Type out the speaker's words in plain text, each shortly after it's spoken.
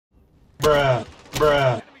Bruh.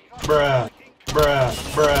 Bruh. Bruh. Bruh.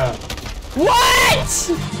 Bruh. What?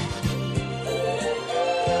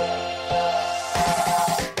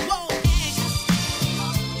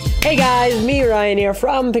 Hey guys, me Ryan here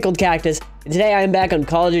from Pickled Cactus. And today I am back on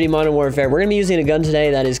Call of Duty Modern Warfare. We're gonna be using a gun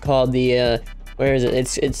today that is called the where is it?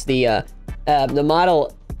 It's the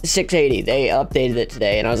model 680. They updated it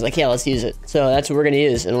today, and I was like, yeah, let's use it. So that's what we're gonna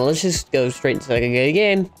use. And well, let's just go straight into like a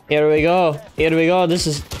game. Here we go. Here we go. This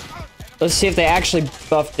is. Let's see if they actually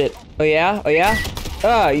buffed it. Oh yeah. Oh yeah.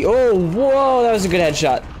 Oh whoa! That was a good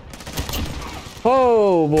headshot.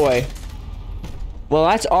 Oh boy. Well,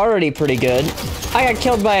 that's already pretty good. I got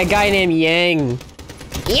killed by a guy named Yang.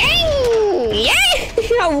 Yang!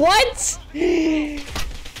 Yang! What?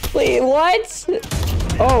 Wait, what?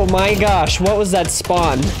 Oh my gosh, what was that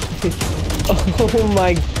spawn? Oh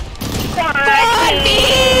my... God!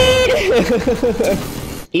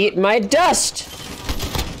 Eat my dust!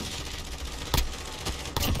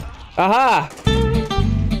 Aha!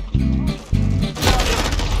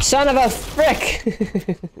 Son of a frick!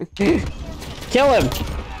 Kill him!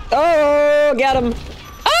 Oh, got him!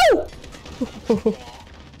 Oh!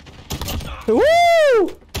 Woo!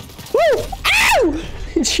 Woo! Ow!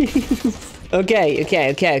 Jeez. Okay.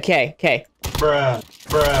 Bruh.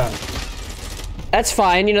 That's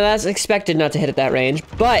fine, you know, that's expected not to hit at that range,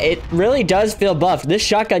 but it really does feel buffed. This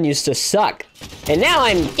shotgun used to suck, and now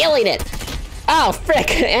I'm killing it. Oh,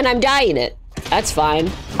 frick, and I'm dying it. That's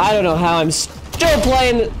fine. I don't know how I'm still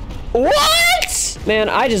playing. What? Man,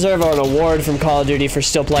 I deserve an award from Call of Duty for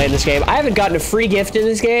still playing this game. I haven't gotten a free gift in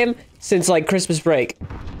this game since like Christmas break.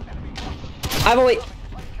 I've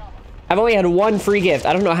only had one free gift.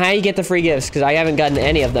 I don't know how you get the free gifts because I haven't gotten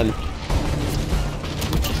any of them.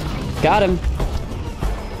 Got him.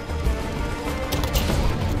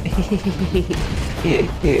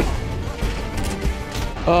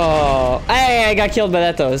 Oh, hey, I got killed by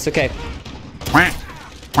that though. It's okay.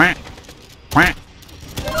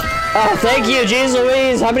 Oh, thank you, jeez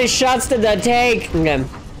Louise. How many shots did that take? Okay.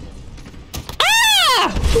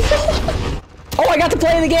 Ah! Oh, I got to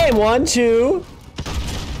play the game. 1, 2,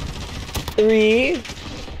 3.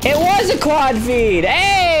 It was a quad feed.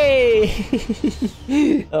 Hey!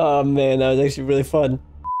 Oh man, that was actually really fun.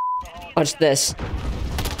 Watch this.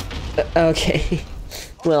 Okay.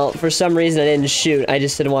 Well, for some reason I didn't shoot. I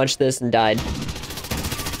just didn't watch this and died.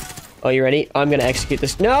 Oh, you ready? I'm gonna execute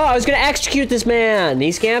this. No, I was gonna execute this man.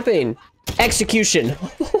 He's camping. Execution.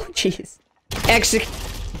 Oh, jeez.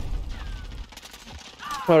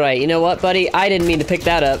 All right, you know what, buddy? I didn't mean to pick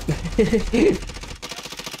that up.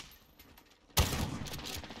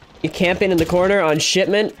 You camping in the corner on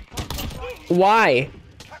shipment? Why?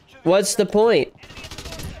 What's the point?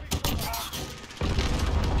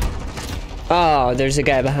 Oh, there's a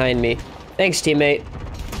guy behind me. Thanks, teammate.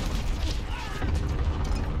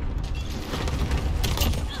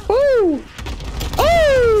 Woo!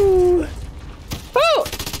 Oh! Oh!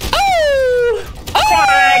 Oh! Oh!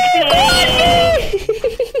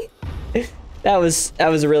 That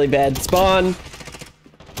was a really bad spawn.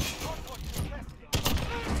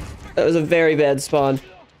 That was a very bad spawn.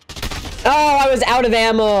 Oh, I was out of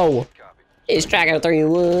ammo. He's tracking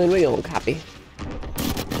 3-1. We don't copy.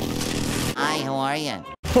 Hi, how are you?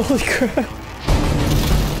 Holy crap.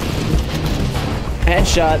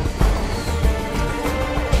 Headshot.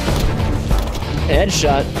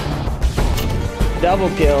 Headshot. Double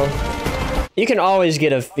kill. You can always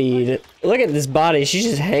get a feed. Look at this body. She's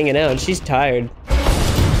just hanging out. She's tired.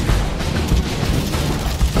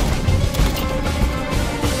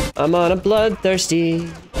 I'm on a bloodthirsty.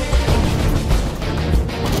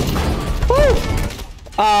 Woo!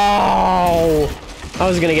 Oh! I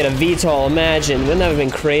was gonna get a VTOL, imagine. Wouldn't that have been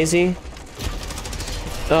crazy?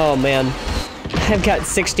 Oh man. I've got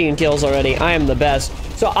 16 kills already. I am the best.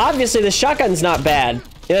 So obviously the shotgun's not bad.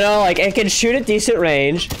 You know, like it can shoot at decent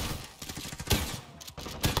range.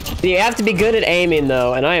 You have to be good at aiming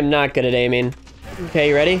though, and I am not good at aiming. Okay,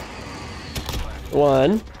 you ready?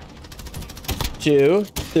 1, 2,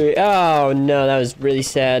 3. Oh no, that was really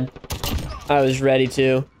sad. I was ready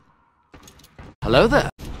to. Hello there.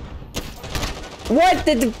 What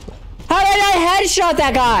did the... How did I headshot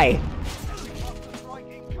that guy?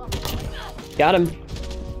 Got him.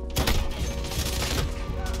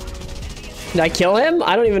 Did I kill him?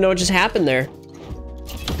 I don't even know what just happened there.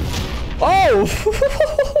 Oh!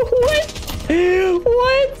 What?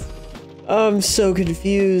 What? I'm so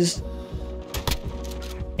confused.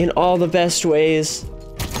 In all the best ways.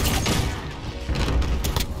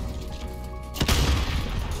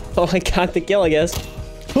 Oh, I got the kill, I guess.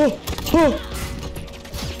 Oh, oh.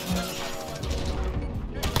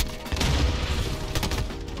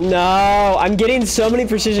 No, I'm getting so many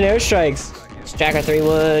precision airstrikes. Striker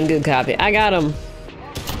 3-1, good copy. I got him.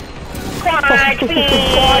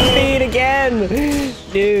 Quad feed again,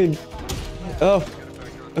 dude. Oh,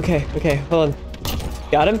 okay, hold on.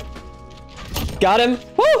 Got him. Got him.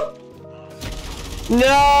 Woo!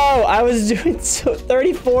 No, I was doing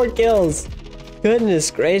 34 kills. Goodness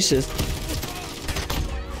gracious.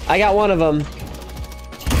 I got one of them.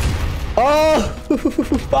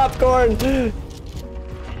 Oh, popcorn.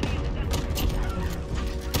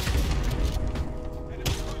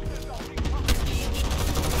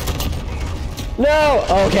 No!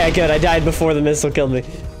 Okay, good. I died before the missile killed me.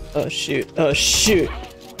 Oh, shoot. Oh, shoot.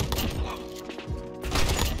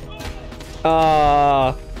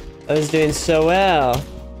 Oh, I was doing so well.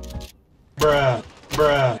 Bruh.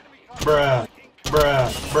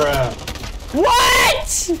 What?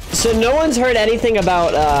 So no one's heard anything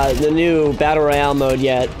about the new Battle Royale mode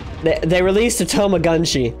yet. They released a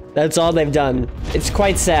Tomagunchi. That's all they've done. It's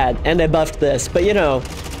quite sad. And they buffed this, but you know.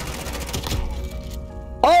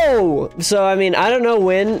 Oh! So, I mean, I don't know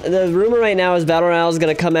when. The rumor right now is Battle Royale is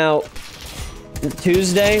gonna come out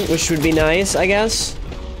Tuesday, which would be nice, I guess.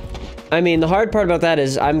 I mean, the hard part about that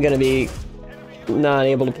is I'm gonna be not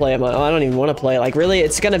able to play it. I don't even want to play it. Like, really,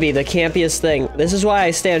 it's gonna be the campiest thing. This is why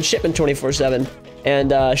I stay on shipment 24/7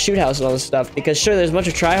 and shoot house and all this stuff. Because sure, there's a bunch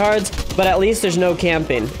of tryhards, but at least there's no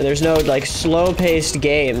camping. And there's no, like, slow-paced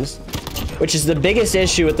games, which is the biggest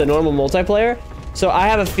issue with the normal multiplayer. So I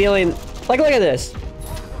have a feeling, like, look at this.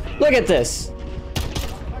 Look at this.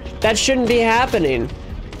 That shouldn't be happening.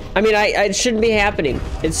 I mean, it shouldn't be happening.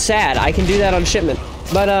 It's sad. I can do that on shipment.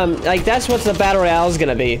 But, like, that's what the Battle Royale is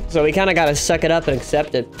gonna be. So we kind of gotta suck it up and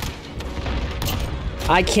accept it.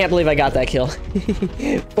 I can't believe I got that kill.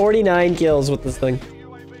 49 kills with this thing.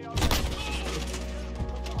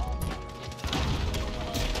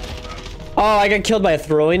 Oh, I got killed by a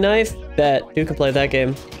throwing knife? Bet. Dude can play that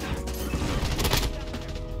game.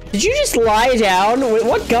 Did you just lie down?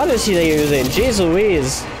 What gun is he using? Jeez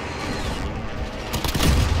Louise.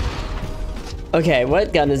 Okay,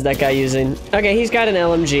 what gun is that guy using? Okay, he's got an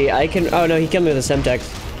LMG. I can... Oh, no, he killed me with a Semtex.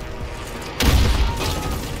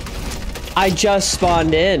 I just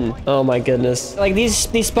spawned in. Oh, my goodness. Like, these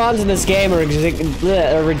spawns in this game are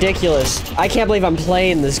ridiculous. I can't believe I'm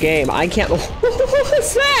playing this game. I can't... What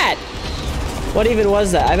was that? What even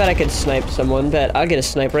was that? I bet I could snipe someone. Bet. I'll get a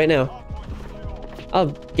snipe right now.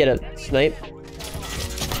 I'll get a snipe.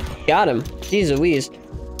 Got him. Jeez Louise.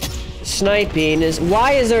 Sniping is...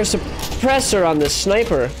 Why is there a suppressor on this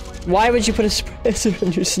sniper? Why would you put a suppressor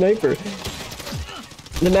on your sniper?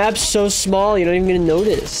 The map's so small, you're not even gonna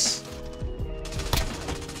notice.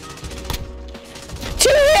 2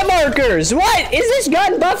 hit markers! What? Is this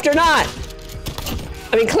gun buffed or not?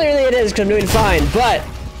 I mean, clearly it is, because I'm doing fine, but...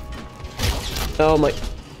 Oh my...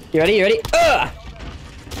 You ready? You ready? Ugh!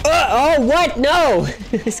 Oh, what? No!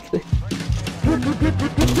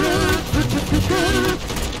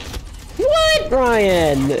 What,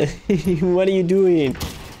 Ryan? What are you doing?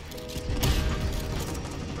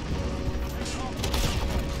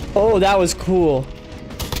 Oh, that was cool.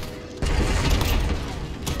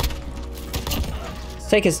 Let's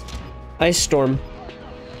take his ice storm.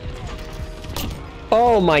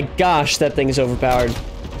 Oh my gosh, that thing's overpowered.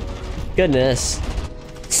 Goodness.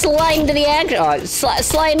 Slide into the action. Oh,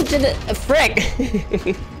 slide into the frick.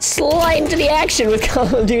 Slide into the action with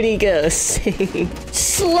Call of Duty Ghosts.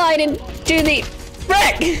 Slide into the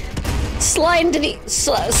frick. Slide into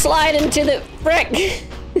the frick.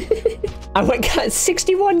 I got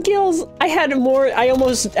 61 kills. I had more. I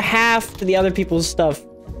almost halved the other people's stuff.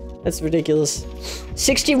 That's ridiculous.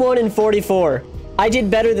 61 and 44. I did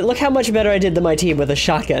better. Look how much better I did than my team with a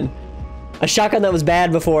shotgun. A shotgun that was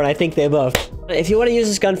bad before, and I think they buffed. If you want to use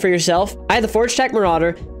this gun for yourself, I have the Forge Tac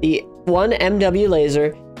Marauder, the 1 MW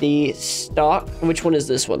laser, the stock. Which one is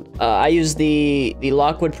this one? I use the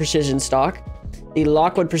Lockwood Precision stock, the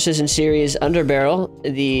Lockwood Precision Series underbarrel,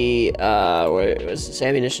 the where was this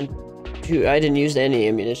ammunition? I didn't use any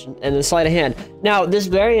ammunition, and the sleight of hand. Now, this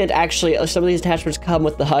variant actually, some of these attachments come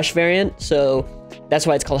with the Hush variant, so that's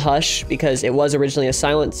why it's called Hush, because it was originally a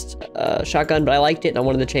silenced shotgun, but I liked it and I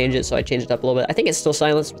wanted to change it, so I changed it up a little bit. I think it's still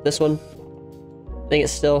silenced with this one. I think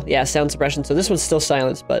it's still, yeah, sound suppression. So this one's still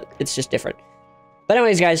silenced, but it's just different. But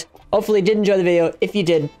anyways, guys, hopefully you did enjoy the video. If you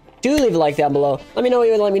did, do leave a like down below. Let me know what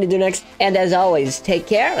you would like me to do next. And as always, take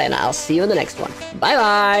care, and I'll see you in the next one.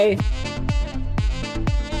 Bye-bye.